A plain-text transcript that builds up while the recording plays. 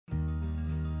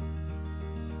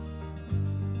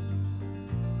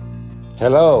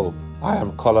Hello, I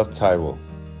am Kola Taiwo.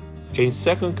 In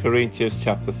 2 Corinthians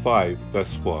chapter 5,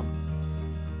 verse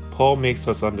 1, Paul makes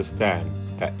us understand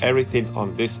that everything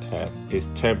on this earth is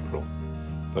temporal,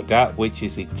 but that which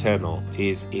is eternal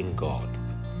is in God.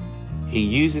 He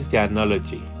uses the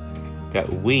analogy that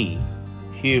we,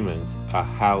 humans, are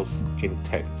housed in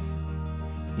tents.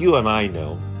 You and I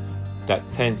know that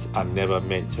tents are never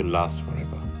meant to last forever.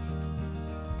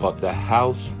 But the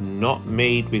house not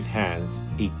made with hands,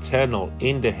 eternal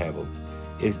in the heavens,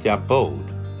 is the abode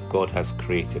God has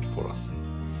created for us.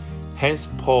 Hence,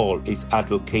 Paul is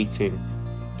advocating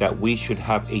that we should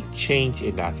have a change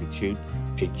in attitude,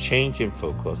 a change in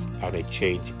focus, and a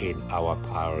change in our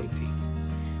priorities.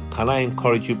 Can I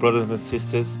encourage you, brothers and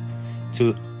sisters,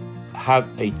 to have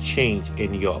a change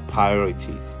in your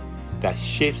priorities that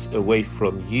shifts away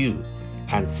from you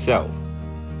and self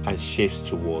and shifts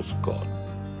towards God?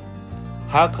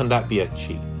 How can that be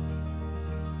achieved?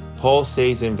 Paul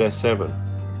says in verse 7,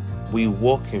 we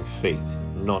walk in faith,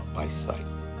 not by sight.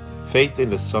 Faith in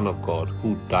the Son of God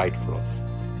who died for us,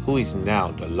 who is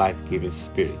now the life-giving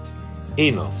Spirit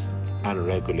in us and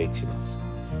regulating us.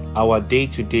 Our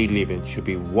day-to-day living should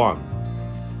be one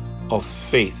of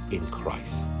faith in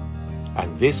Christ.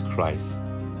 And this Christ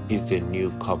is the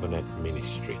new covenant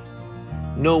ministry.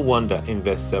 No wonder in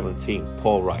verse 17,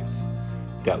 Paul writes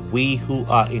that we who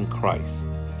are in Christ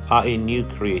are a new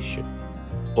creation.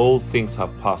 All things have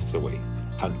passed away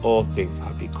and all things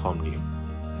have become new.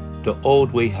 The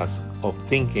old way of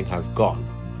thinking has gone.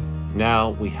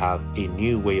 Now we have a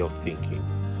new way of thinking,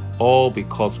 all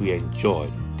because we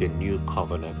enjoy the new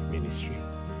covenant ministry.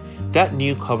 That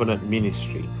new covenant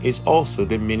ministry is also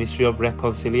the ministry of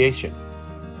reconciliation.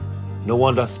 No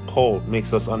wonder Paul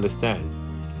makes us understand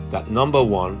that number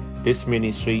one, this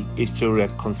ministry is to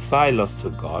reconcile us to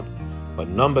God, but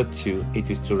number two, it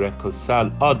is to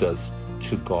reconcile others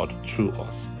to God through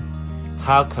us.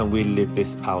 How can we live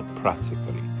this out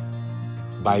practically?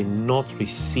 By not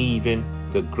receiving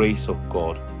the grace of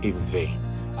God in vain,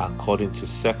 according to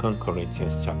 2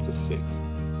 Corinthians chapter 6.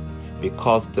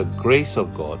 Because the grace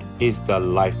of God is the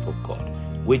life of God,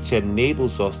 which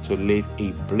enables us to live a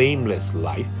blameless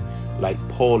life like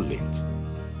Paul lived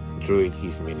during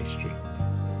his ministry.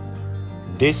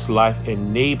 This life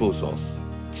enables us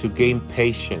to gain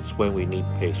patience when we need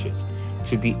patience,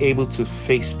 to be able to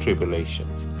face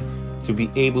tribulations, to be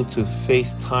able to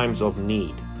face times of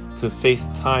need, to face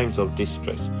times of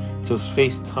distress, to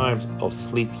face times of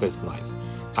sleepless nights,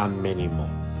 and many more.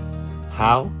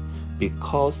 How?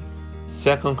 Because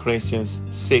 2 Corinthians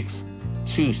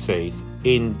 6:2 says,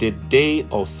 in the day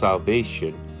of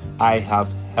salvation, I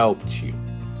have helped you.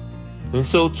 And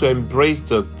so to embrace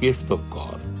the gift of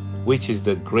God, which is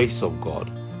the grace of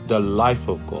God, the life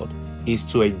of God, is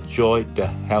to enjoy the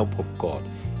help of God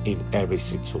in every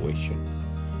situation.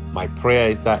 My prayer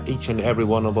is that each and every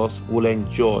one of us will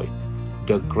enjoy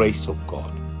the grace of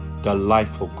God, the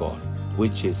life of God,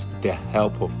 which is the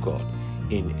help of God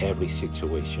in every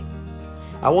situation.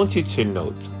 I want you to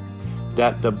note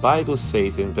that the Bible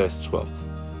says in verse 12,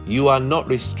 you are not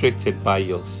restricted by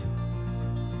yours.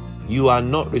 You are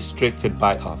not restricted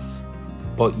by us,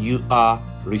 but you are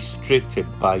restricted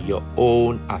by your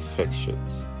own affections.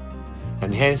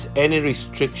 And hence any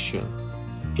restriction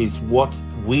is what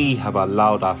we have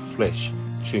allowed our flesh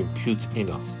to impute in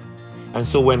us. And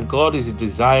so when God is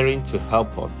desiring to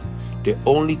help us, the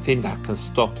only thing that can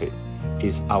stop it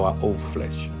is our own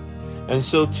flesh. And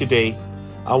so today,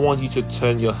 I want you to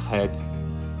turn your head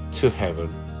to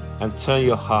heaven and turn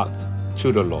your heart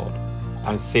to the Lord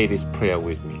and say this prayer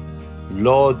with me.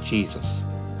 Lord Jesus,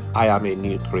 I am a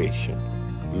new creation.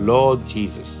 Lord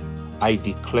Jesus, I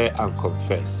declare and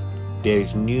confess there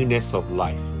is newness of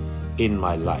life in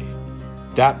my life.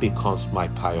 That becomes my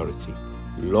priority.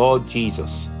 Lord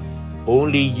Jesus,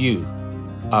 only you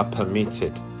are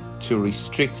permitted to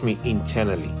restrict me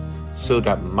internally so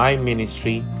that my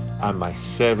ministry and my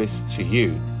service to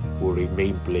you will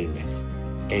remain blameless.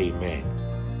 Amen.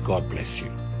 God bless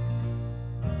you.